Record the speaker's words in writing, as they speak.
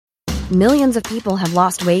Millions of people have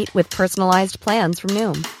lost weight with personalized plans from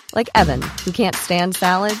Noom. Like Evan, who can't stand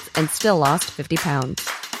salads and still lost 50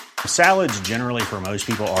 pounds. Salads generally for most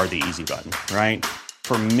people are the easy button, right?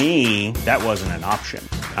 For me, that wasn't an option.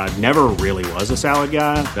 I never really was a salad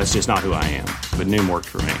guy. That's just not who I am. But Noom worked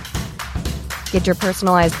for me. Get your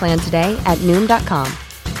personalized plan today at Noom.com.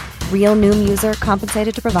 Real Noom user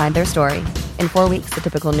compensated to provide their story. In 4 weeks, the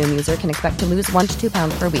typical Noom user can expect to lose 1 to 2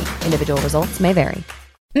 pounds per week. Individual results may vary.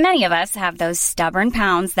 Many of us have those stubborn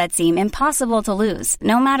pounds that seem impossible to lose,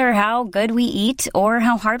 no matter how good we eat or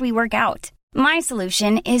how hard we work out. My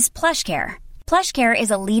solution is PlushCare. PlushCare is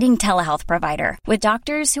a leading telehealth provider with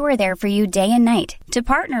doctors who are there for you day and night to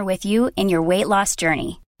partner with you in your weight loss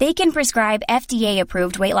journey. They can prescribe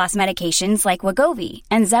FDA-approved weight loss medications like Wegovy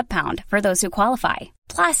and Zepbound for those who qualify.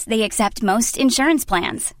 Plus, they accept most insurance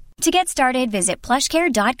plans. To get started, visit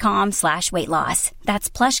plushcare.com/weightloss. That's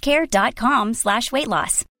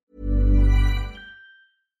plushcare.com/weightloss.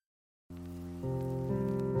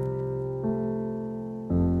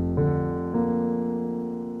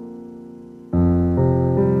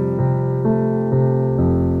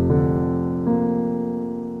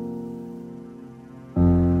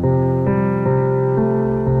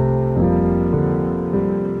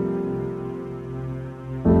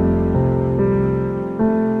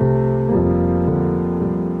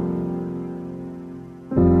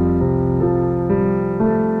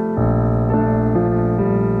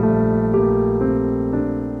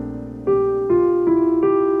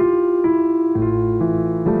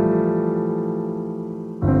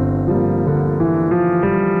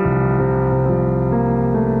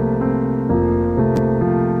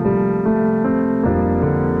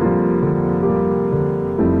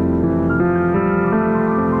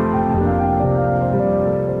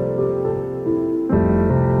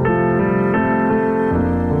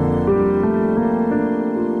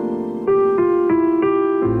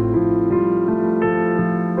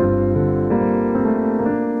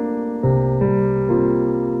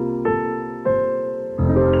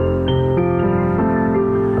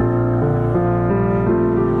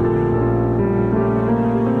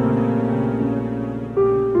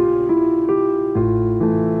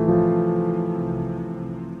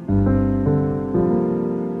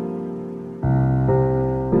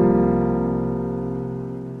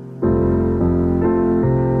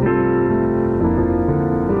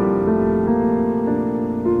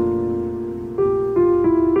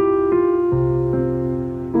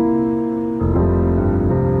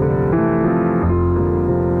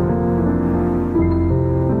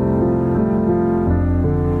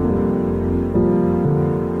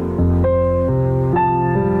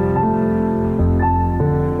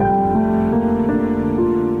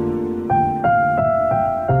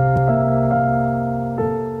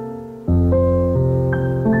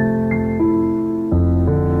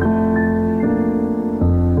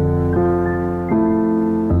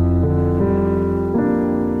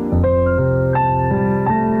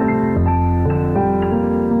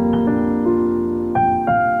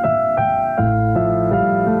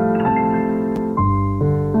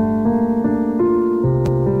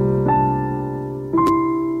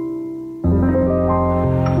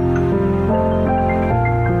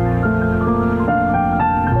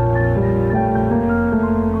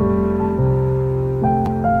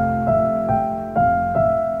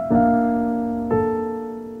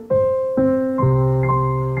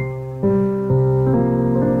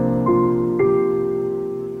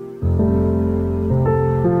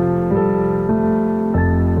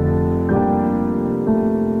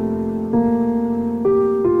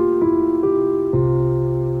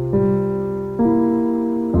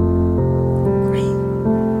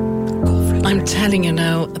 telling you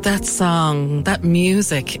now, that song, that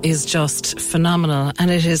music is just phenomenal,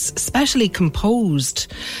 and it is specially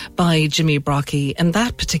composed by Jimmy Brockie, and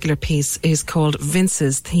that particular piece is called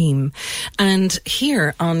Vince's Theme. And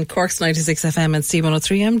here on Cork's 96 FM and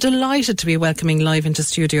C103, I'm delighted to be welcoming live into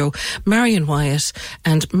studio Marion Wyatt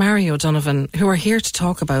and Mario Donovan, who are here to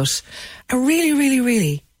talk about a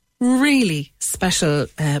really special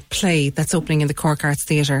play that's opening in the Cork Arts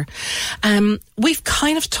Theatre. We've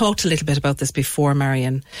kind of talked a little bit about this before,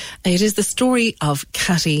 Marion. It is the story of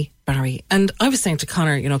Katty Barry. And I was saying to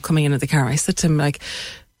Connor, you know, coming in the car, I said to him, like,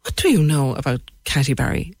 what do you know about Katty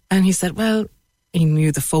Barry? And he said, well, he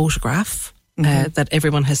knew the photograph that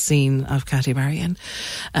everyone has seen of Katty Barry and,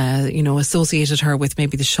 you know, associated her with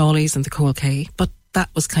maybe the Shawleys and the Quay, but that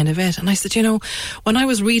was kind of it. And I said, you know, when I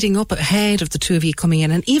was reading up ahead of the two of you coming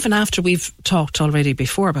in, and even after we've talked already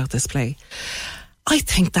before about this play, I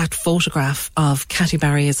think that photograph of Katty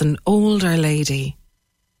Barry as an older lady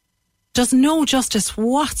does no justice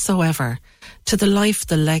whatsoever to the life,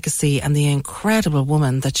 the legacy and the incredible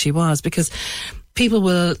woman that she was, because people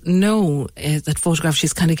will know that photograph,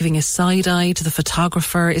 she's kind of giving a side eye to the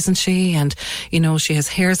photographer, isn't she? And, you know, she has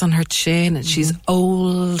hairs on her chin and she's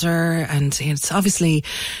older, and it's obviously,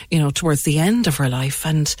 you know, towards the end of her life,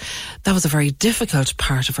 and that was a very difficult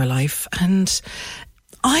part of her life. And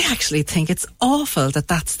I actually think it's awful that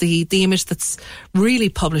that's the image that's really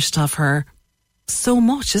published of her so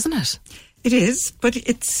much, isn't it? It is, but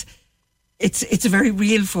it's a very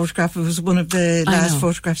real photograph. It was one of the last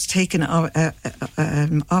photographs taken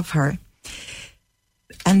of her.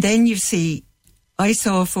 And then you see, I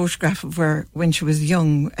saw a photograph of her when she was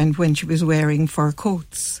young and when she was wearing fur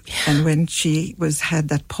coats, and when she had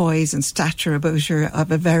that poise and stature about her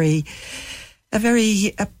of a very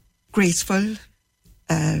graceful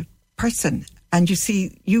person. And you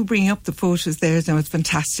see, you bring up the photos there now, it's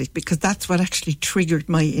fantastic, because that's what actually triggered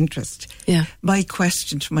my interest. Yeah. My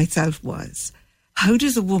question to myself was, how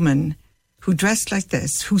does a woman who dressed like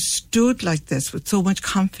this, who stood like this with so much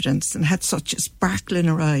confidence and had such a sparkle in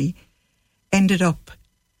her eye, ended up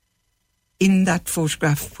in that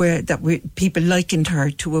photograph where people likened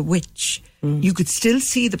her to a witch? You could still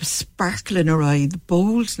see the sparkle in her eye, the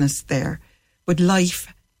boldness there, but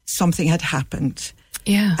something had happened.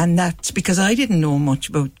 Yeah. And that's because I didn't know much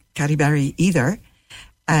about Katty Barry either.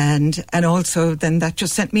 And also then that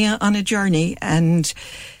just sent me on a journey, and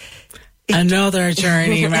another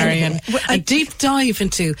journey, Marion. A deep dive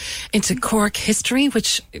into Cork history,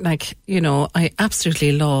 which, like, you know, I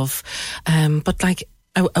absolutely love. But like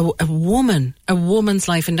a woman's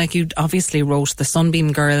life, and like you obviously wrote the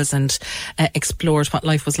Sunbeam Girls and explored what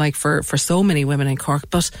life was like for so many women in Cork,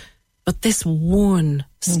 but this one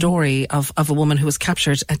story of a woman who was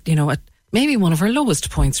captured at maybe one of her lowest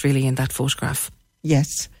points, really, in that photograph.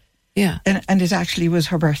 Yes. Yeah. And it actually was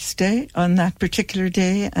her birthday on that particular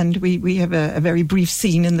day, and we have a very brief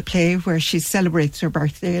scene in the play where she celebrates her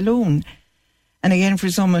birthday alone. And again, for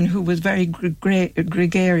someone who was very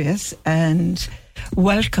gregarious and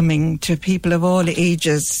welcoming to people of all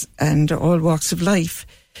ages and all walks of life,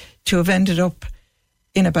 to have ended up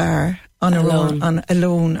in a bar on her own,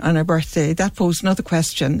 alone on her birthday, that posed another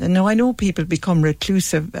question. And now I know people become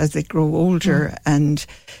reclusive as they grow older,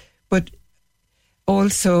 but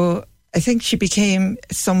also I think she became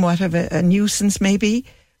somewhat of a nuisance, maybe.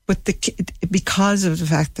 But because of the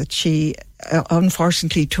fact that she,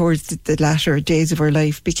 unfortunately, towards the latter days of her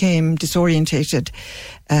life, became disorientated,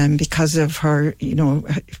 because of her,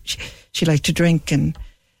 she liked to drink, and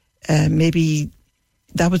maybe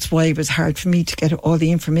that was why it was hard for me to get all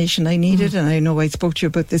the information I needed. And I know I spoke to you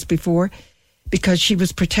about this before, because she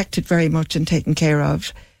was protected very much and taken care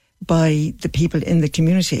of by the people in the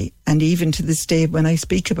community. And even to this day, when I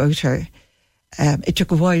speak about her, it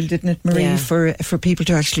took a while, didn't it, Marie, Yeah. for people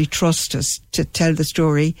to actually trust us to tell the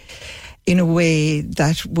story in a way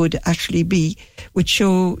that would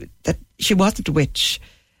show that she wasn't a witch,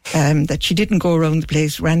 that she didn't go around the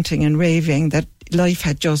place ranting and raving, that life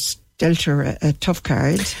had just dealt her a tough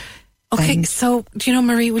card. Okay, so,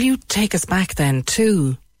 Marie, will you take us back then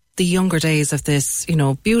to the younger days of this,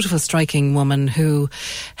 beautiful, striking woman who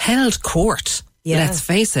held court, let's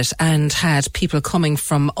face it, and had people coming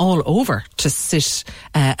from all over to sit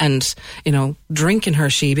and, drink in her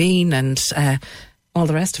shebeen and all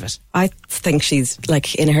the rest of it. I think she's,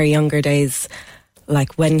 like, in her younger days,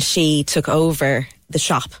 like when she took over the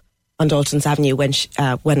shop on Dalton's Avenue when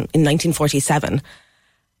in 1947,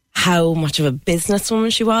 how much of a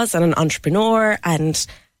businesswoman she was and an entrepreneur, and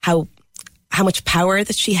how much power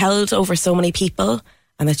that she held over so many people,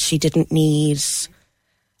 and that she didn't need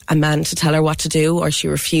a man to tell her what to do, or she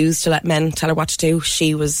refused to let men tell her what to do.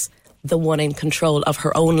 She was the one in control of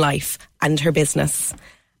her own life and her business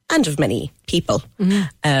and of many people.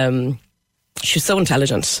 Mm-hmm. She was so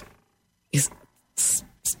intelligent. She's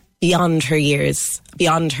beyond her years,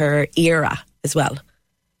 beyond her era as well.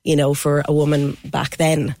 For a woman back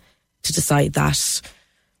then to decide that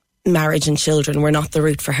marriage and children were not the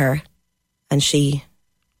route for her, and she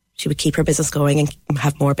would keep her business going and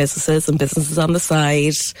have more businesses and businesses on the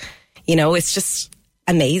side. It's just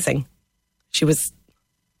amazing. She was,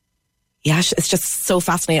 it's just so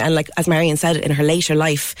fascinating. And like, as Marion said, in her later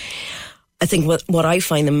life, I think what I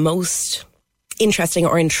find the most interesting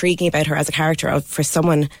or intriguing about her as a character, for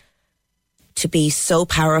someone to be so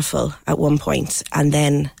powerful at one point and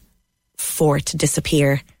then for it to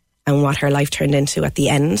disappear, and what her life turned into at the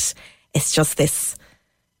end, it's just this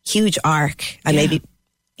huge arc. And maybe,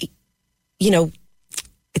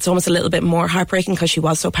 it's almost a little bit more heartbreaking because she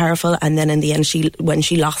was so powerful, and then in the end, when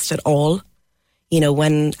she lost it all,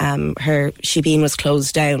 when her shebeen was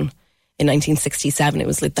closed down, in 1967, it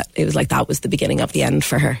was like that was the beginning of the end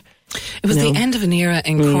for her. It was the end of an era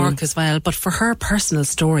in Cork as well, but for her personal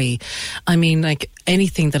story, I mean, like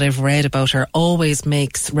anything that I've read about her always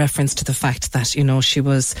makes reference to the fact that, you know, she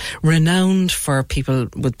was renowned for people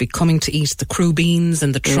would be coming to eat the crew beans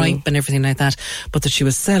and the tripe and everything like that, but that she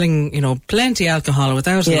was selling, you know, plenty alcohol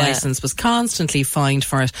without a licence, was constantly fined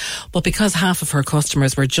for it. But because half of her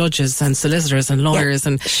customers were judges and solicitors and lawyers,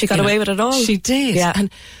 and she got away with it all. She did. Yeah.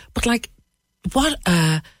 But like, what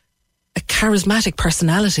a charismatic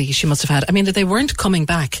personality she must have had. I mean, they weren't coming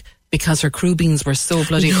back because her crew beans were so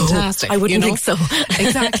bloody fantastic. I wouldn't think so.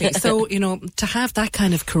 Exactly. So, you know, to have that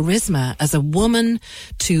kind of charisma as a woman,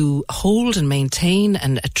 to hold and maintain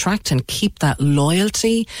and attract and keep that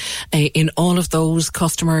loyalty in all of those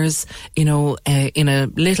customers, you know, in a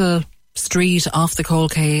little street off the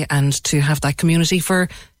Quay, and to have that community for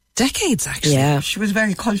decades, actually. Yeah. She was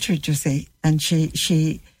very cultured, you see, and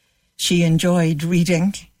she enjoyed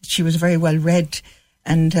reading. She was very well read,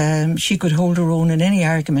 and she could hold her own in any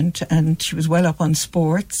argument, and she was well up on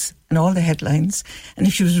sports and all the headlines. And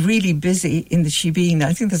if she was really busy in the shebeen,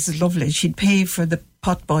 I think this is lovely, she'd pay for the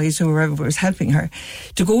pot boys, whoever was helping her,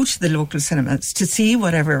 to go to the local cinemas to see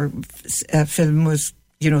whatever film was,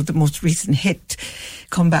 you know, the most recent hit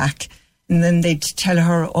come back. And then they'd tell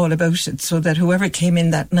her all about it, so that whoever came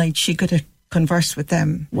in that night, she could converse with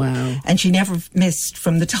them. Wow. And she never missed,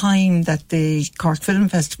 from the time that the Cork Film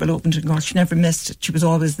Festival opened in Cork, she never missed it. She was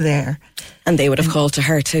always there. And they would have called to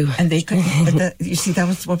her too. And they could, you see, that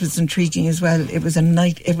was what was intriguing as well. It was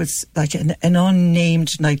it was like an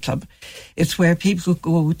unnamed nightclub. It's where people could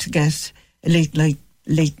go to get a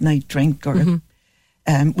late night drink, or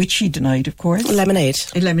which she denied, of course. Lemonade.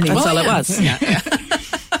 That's all it was. Yeah.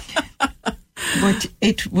 But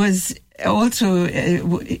it was also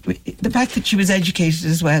the fact that she was educated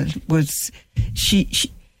as well was she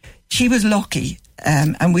was lucky,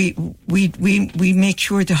 and we make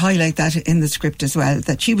sure to highlight that in the script as well,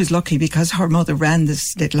 that she was lucky because her mother ran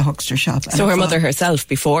this little huckster shop. So her mother herself,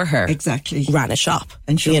 before her, exactly, ran a shop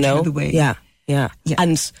and showed her the way. Yeah.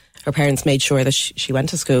 And her parents made sure that she went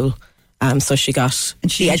to school, so she got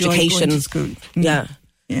the education. Going to school. Yeah.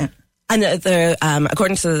 And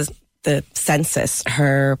according to the census,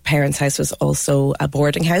 her parents' house was also a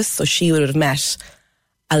boarding house, so she would have met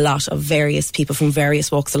a lot of various people from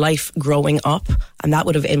various walks of life growing up, and that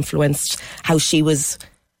would have influenced how she was.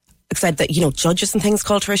 Except that, you know, judges and things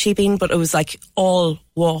called her a shebeen, but it was like all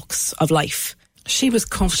walks of life. She was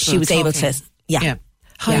comfortable. She was able to,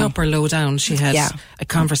 high up or low down, she had a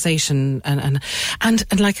conversation, and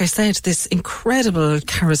like I said, this incredible,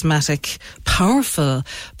 charismatic, powerful,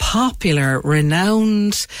 popular,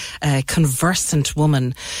 renowned, conversant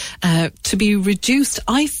woman, to be reduced,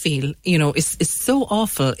 I feel, you know, is so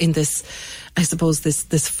awful in this, I suppose,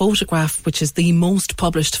 this photograph, which is the most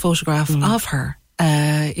published photograph of her.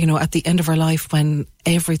 You know, at the end of her life, when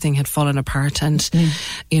everything had fallen apart, and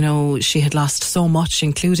you know, she had lost so much,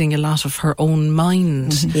 including a lot of her own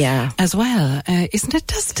mind as well. Isn't it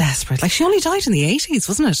just desperate? Like, she only died in the 80s,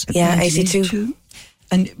 wasn't it? Yeah, 82.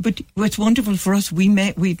 But what's wonderful for us, we've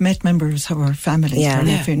met members of our family, her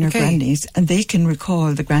nephew and her grannies, and they can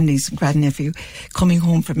recall the grannies and grandnephew coming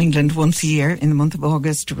home from England once a year in the month of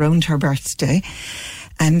August around her birthday.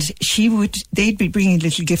 And they'd be bringing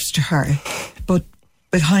little gifts to her, but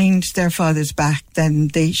behind their father's back, then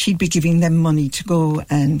she'd be giving them money to go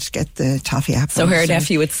and get the toffee apples. So her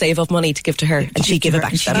nephew would save up money to give to her, and she'd give it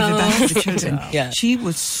back to them. She'd give it back to the children. She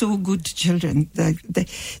was so good to children.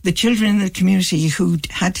 The children in the community who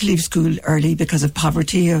had to leave school early because of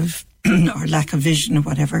poverty or lack of vision or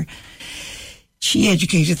whatever, she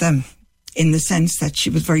educated them in the sense that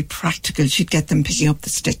she was very practical. She'd get them picking up the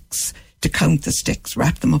sticks, to count the sticks,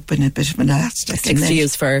 wrap them up in a bit of an elastic. Sticks to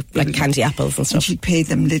use for like candy apples and stuff. And she'd pay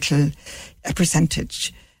them a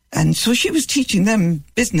percentage. And so she was teaching them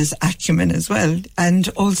business acumen as well. And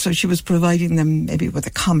also she was providing them maybe with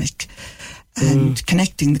a comic and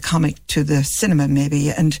connecting the comic to the cinema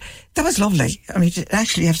maybe. And that was lovely. I mean, to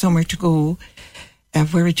actually have somewhere to go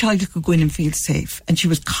where a child could go in and feel safe. And she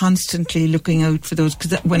was constantly looking out for those.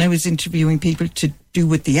 Because when I was interviewing people to do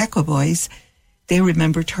with the Echo Boys, they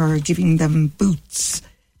remembered her giving them boots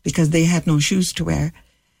because they had no shoes to wear.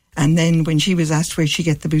 And then when she was asked where she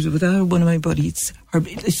get the boots, with one of my buddies,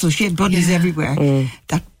 so she had buddies everywhere.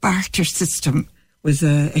 That barter system was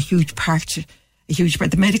a huge part.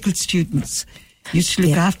 The medical students used to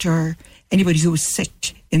look after anybody who was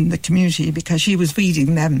sick in the community because she was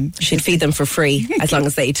feeding them. She'd feed them for free as long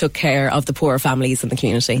as they took care of the poor families in the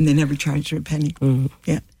community. And they never charged her a penny.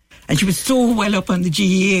 Yeah. And she was so well up on the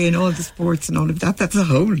GEA and all the sports and all of that. That's a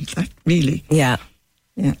whole, that really. Yeah.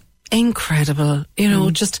 incredible, you know,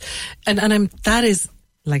 just, and that is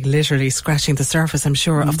like literally scratching the surface, I'm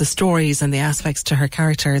sure, of the stories and the aspects to her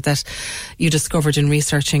character that you discovered in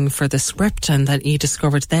researching for the script and that you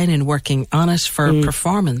discovered then in working on it for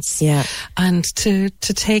performance. Yeah. And to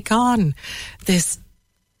take on this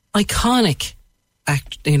iconic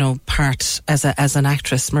part as an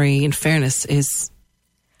actress, Marie, in fairness, is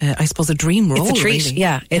I suppose a dream role. It's a treat,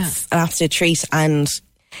 really. It's an absolute treat. And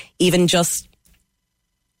even just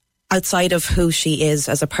outside of who she is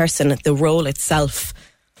as a person, the role itself,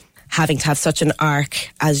 having to have such an arc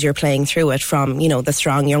as you're playing through it, from, you know, the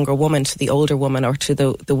strong younger woman to the older woman, or to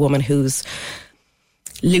the woman who's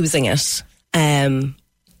losing it,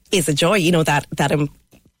 is a joy. You know, that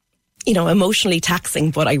emotionally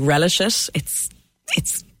taxing, but I relish it. It's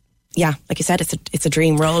like you said, it's a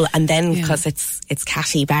dream role. And then because it's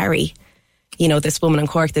Katty Barry, you know, this woman in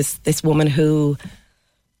Cork, this woman who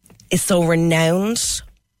is so renowned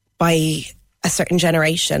by a certain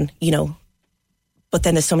generation, you know, but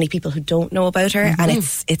then there's so many people who don't know about her, and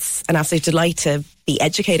it's an absolute delight to be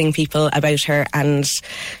educating people about her and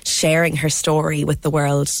sharing her story with the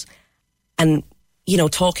world. And, you know,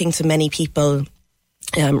 talking to many people,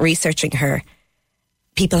 researching her,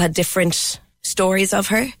 people had different stories of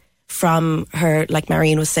her, from her, like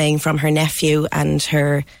Marion was saying, from her nephew and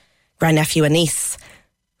her grandnephew and niece,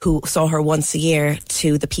 who saw her once a year,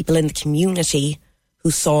 to the people in the community who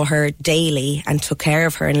saw her daily and took care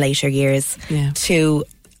of her in later years, to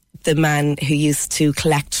the man who used to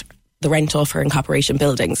collect the rent off her in corporation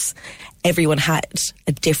buildings. Everyone had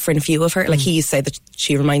a different view of her. Like, he used to say that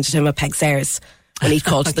she reminded him of Peg Sayers when he'd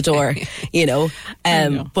call to the door, you know.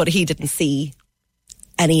 But he didn't see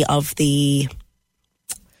any of the,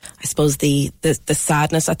 I suppose, the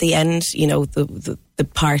sadness at the end, you know, the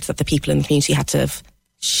part that the people in the community had to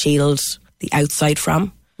shield the outside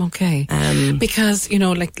from. Okay. Because, you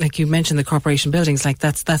know, like you mentioned, the corporation buildings, like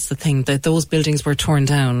that's the thing, that those buildings were torn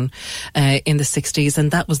down in the 60s, and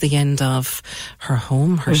that was the end of her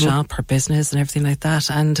home, her shop, her business and everything like that.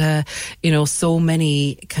 And, you know, so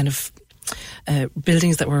many kind of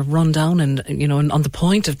buildings that were run down and, you know, on the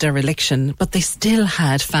point of dereliction, but they still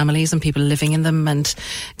had families and people living in them and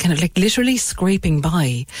kind of like literally scraping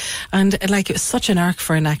by. And like, it was such an arc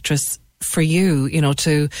for an actress, for you, you know,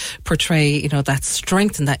 to portray, you know, that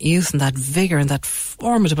strength and that youth and that vigour and that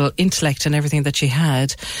formidable intellect and everything that she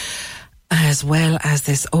had, as well as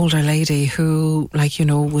this older lady who, like, you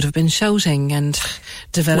know, would have been shouting and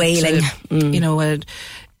developed, wailing, you know,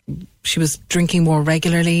 she was drinking more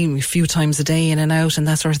regularly, a few times a day, in and out, and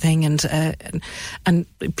that sort of thing, and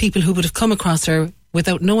people who would have come across her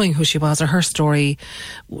without knowing who she was or her story,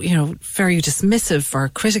 you know, very dismissive or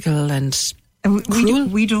critical and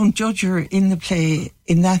we don't judge her in the play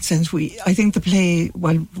in that sense. I think the play,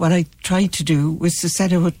 well, what I tried to do was to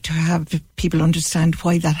set out to have people understand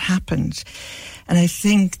why that happened. And I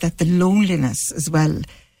think that the loneliness as well,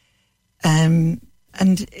 and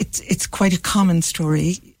it's quite a common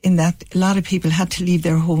story in that a lot of people had to leave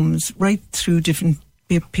their homes right through different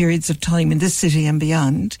periods of time in this city and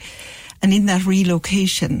beyond. And in that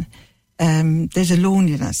relocation, there's a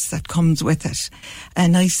loneliness that comes with it,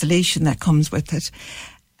 an isolation that comes with it.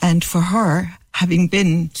 And for her, having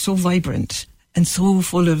been so vibrant and so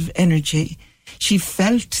full of energy, she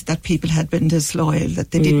felt that people had been disloyal,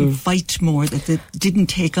 that they didn't fight more, that they didn't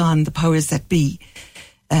take on the powers that be,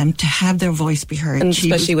 to have their voice be heard. And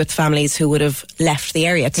especially with families who would have left the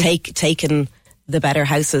area, taken the better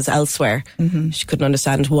houses elsewhere. She couldn't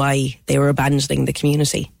understand why they were abandoning the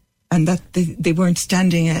community. And that they weren't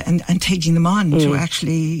standing and taking them on to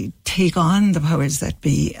actually take on the powers that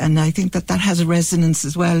be. And I think that has a resonance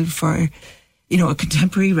as well for, you know, a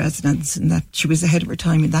contemporary resonance, and that she was ahead of her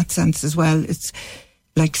time in that sense as well. It's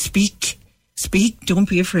like, speak, don't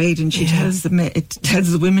be afraid. And she tells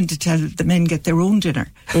the women to tell the men get their own dinner.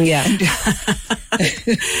 Yeah.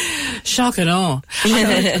 Shock and awe. I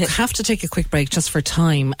have to take a quick break just for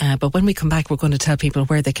time, but when we come back, we're going to tell people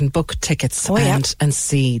where they can book tickets and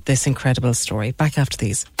see this incredible story. Back after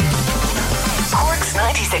these. Cork's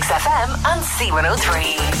 96 FM and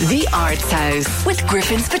C103. The Arts House with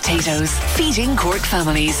Griffin's Potatoes, feeding Cork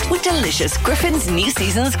families with delicious Griffin's new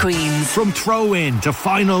season's queens. From throw-in to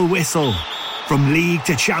final whistle, from league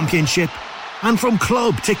to championship, and from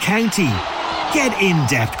club to county. Get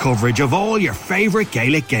in-depth coverage of all your favourite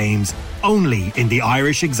Gaelic games, only in the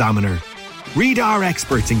Irish Examiner. Read our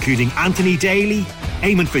experts including Anthony Daly,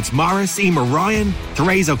 Eamon Fitzmaurice, Emer Ryan,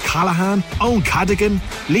 Therese O'Callaghan, Owen Cadigan,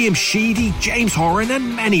 Liam Sheedy, James Horan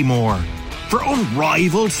and many more. For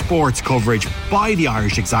unrivaled sports coverage, buy the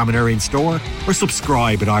Irish Examiner in store or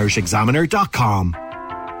subscribe at irishexaminer.com.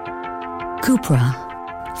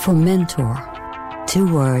 Cupra. Fermentor.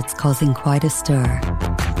 2 words causing quite a stir.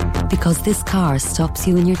 Because this car stops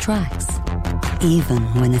you in your tracks, even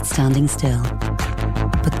when it's standing still.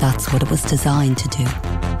 But that's what it was designed to do.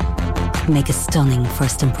 Make a stunning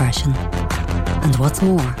first impression. And what's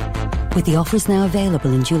more, with the offers now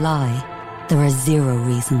available in July, there are 0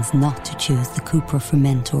 reasons not to choose the Cupra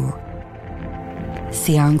Fermentor.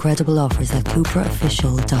 See our incredible offers at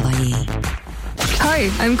cupraofficial.ie.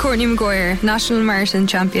 Hi, I'm Courtney Maguire, National Marathon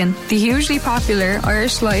Champion. The hugely popular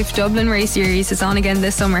Irish Life Dublin Race Series is on again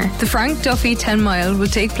this summer. The Frank Duffy 10 Mile will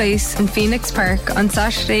take place in Phoenix Park on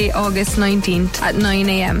Saturday, August 19th at 9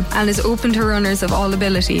 a.m. and is open to runners of all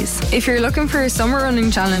abilities. If you're looking for a summer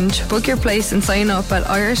running challenge, book your place and sign up at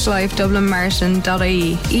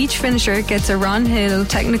irishlifedublinmarathon.ie. Each finisher gets a Ron Hill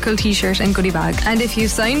technical t-shirt and goodie bag. And if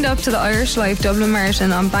you've signed up to the Irish Life Dublin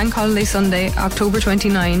Marathon on Bank Holiday Sunday, October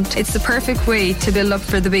 29th, it's the perfect way to build up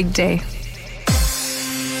for the big day. The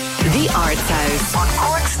Arts House on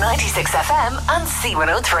Cork's 96 FM and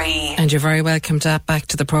C103. And you're very welcome back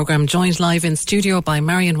to the programme, joined live in studio by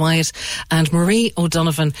Marion Wyatt and Marie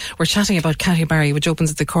O'Donovan. We're chatting about Katty Barry, which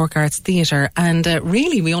opens at the Cork Arts Theatre, and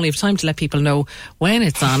really we only have time to let people know when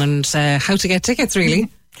it's on and how to get tickets, really.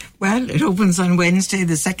 Well, it opens on Wednesday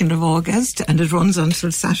the 2nd of August and it runs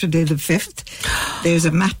until Saturday the 5th. There's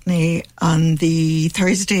a matinee on the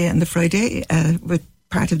Thursday and the Friday with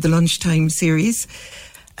part of the lunchtime series,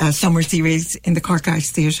 summer series in the Cork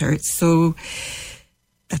Arts Theatre. So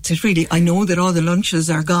that's it really. I know that all the lunches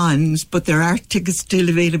are gone, but there are tickets still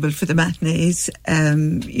available for the matinees,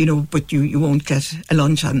 but you won't get a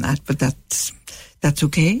lunch on that, but that's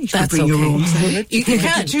okay. You can bring your own salad. You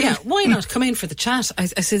can, yeah. Why not? Come in for the chat. I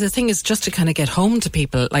say the thing is just to kind of get home to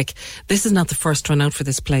people. Like, this is not the first one out for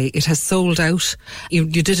this play. It has sold out. You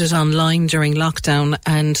did it online during lockdown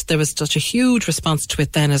and there was such a huge response to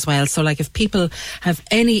it then as well. So, like, if people have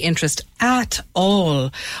any interest at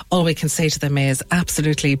all we can say to them is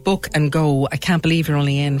absolutely book and go. I can't believe you're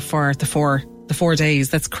only in for the 4 days.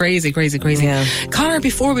 That's crazy. Yeah. Conor,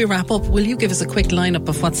 before we wrap up, will you give us a quick lineup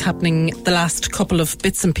of what's happening, the last couple of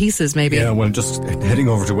bits and pieces maybe? Yeah, well, just heading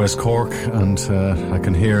over to West Cork and I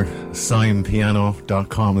can hear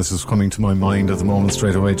signpiano.com. This is coming to my mind at the moment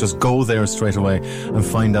straight away. Just go there straight away and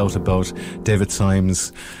find out about David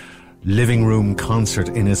Syme's living room concert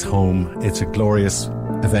in his home. It's a glorious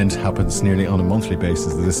event, happens nearly on a monthly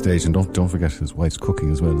basis at this stage, and don't forget his wife's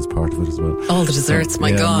cooking as well as part of it as well. All the desserts,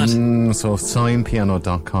 my God. So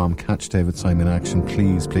signpiano.com, catch David Syme in action,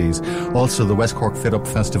 please. Also, the West Cork Fit Up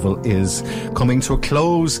Festival is coming to a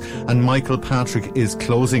close and Michael Patrick is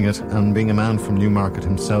closing it, and being a man from Newmarket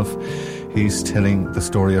himself, he's telling the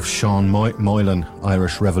story of Sean Moylan,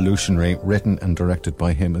 Irish revolutionary, written and directed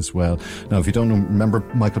by him as well. Now, if you don't remember,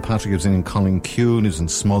 Michael Patrick was in Colin Kuhn, who's in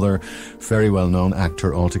Smother, very well-known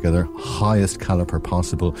actor altogether, highest calibre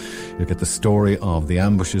possible. You'll get the story of the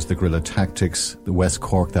ambushes, the guerrilla tactics, the West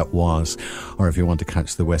Cork that was, or if you want to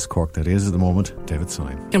catch the West Cork that is at the moment, David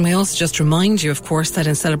Syme. Can we also just remind you, of course, that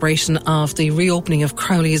in celebration of the reopening of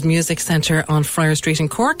Crowley's Music Centre on Friar Street in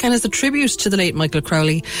Cork, and as a tribute to the late Michael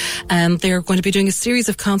Crowley, they're going to be doing a series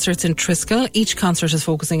of concerts in Triskel. Each concert is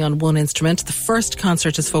focusing on one instrument. The first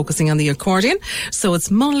concert is focusing on the accordion. So it's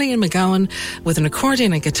Munnelly and McGowan with an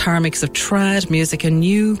accordion and guitar mix of trad music and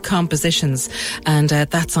new compositions. And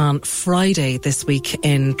that's on Friday this week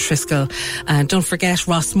in Triskel. And don't forget,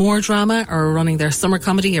 Rossmore Drama are running their summer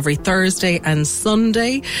comedy every Thursday and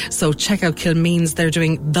Sunday. So check out Kilmeans. They're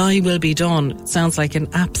doing Thy Will Be Done. It sounds like an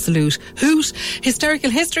absolute hoot.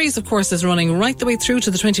 Hysterical Histories, of course, is running right the way through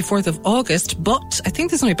to the 24th of August, but I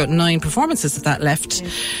think there's only about 9 performances of that left.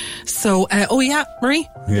 So, Marie?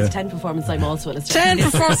 There's 10 performances I'm also in it. 10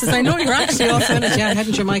 performances, I know you're actually also in it. Yeah,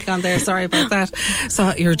 hadn't your mic on there, sorry about that.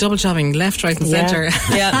 So you're double jobbing left, right and centre.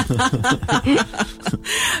 Yeah.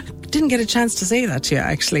 Didn't get a chance to say that to you,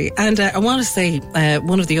 actually. And I want to say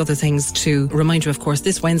one of the other things to remind you, of course,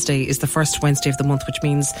 this Wednesday is the first Wednesday of the month, which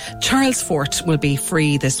means Charles Fort will be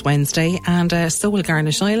free this Wednesday, and so will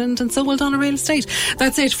Garnish Island, and so will Doneraile Estate.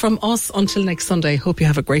 That's it from us until next Sunday. Hope you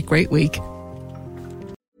have a great week.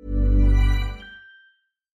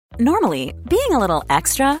 Normally, being a little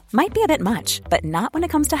extra might be a bit much, but not when it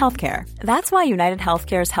comes to healthcare. That's why United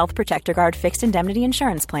Healthcare's Health Protector Guard fixed indemnity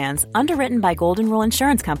insurance plans, underwritten by Golden Rule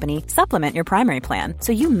Insurance Company, supplement your primary plan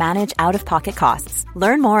so you manage out-of-pocket costs.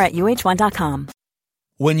 Learn more at uh1.com.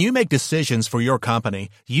 When you make decisions for your company,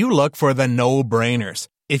 you look for the no-brainers.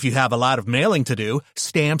 If you have a lot of mailing to do,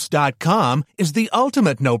 Stamps.com is the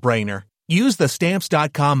ultimate no-brainer. Use the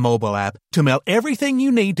Stamps.com mobile app to mail everything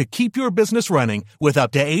you need to keep your business running with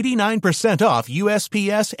up to 89% off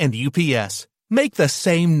USPS and UPS. Make the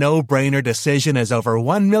same no-brainer decision as over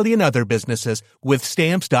 1 million other businesses with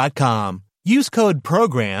Stamps.com. Use code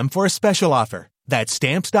PROGRAM for a special offer. That's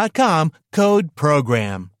Stamps.com, code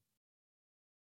PROGRAM.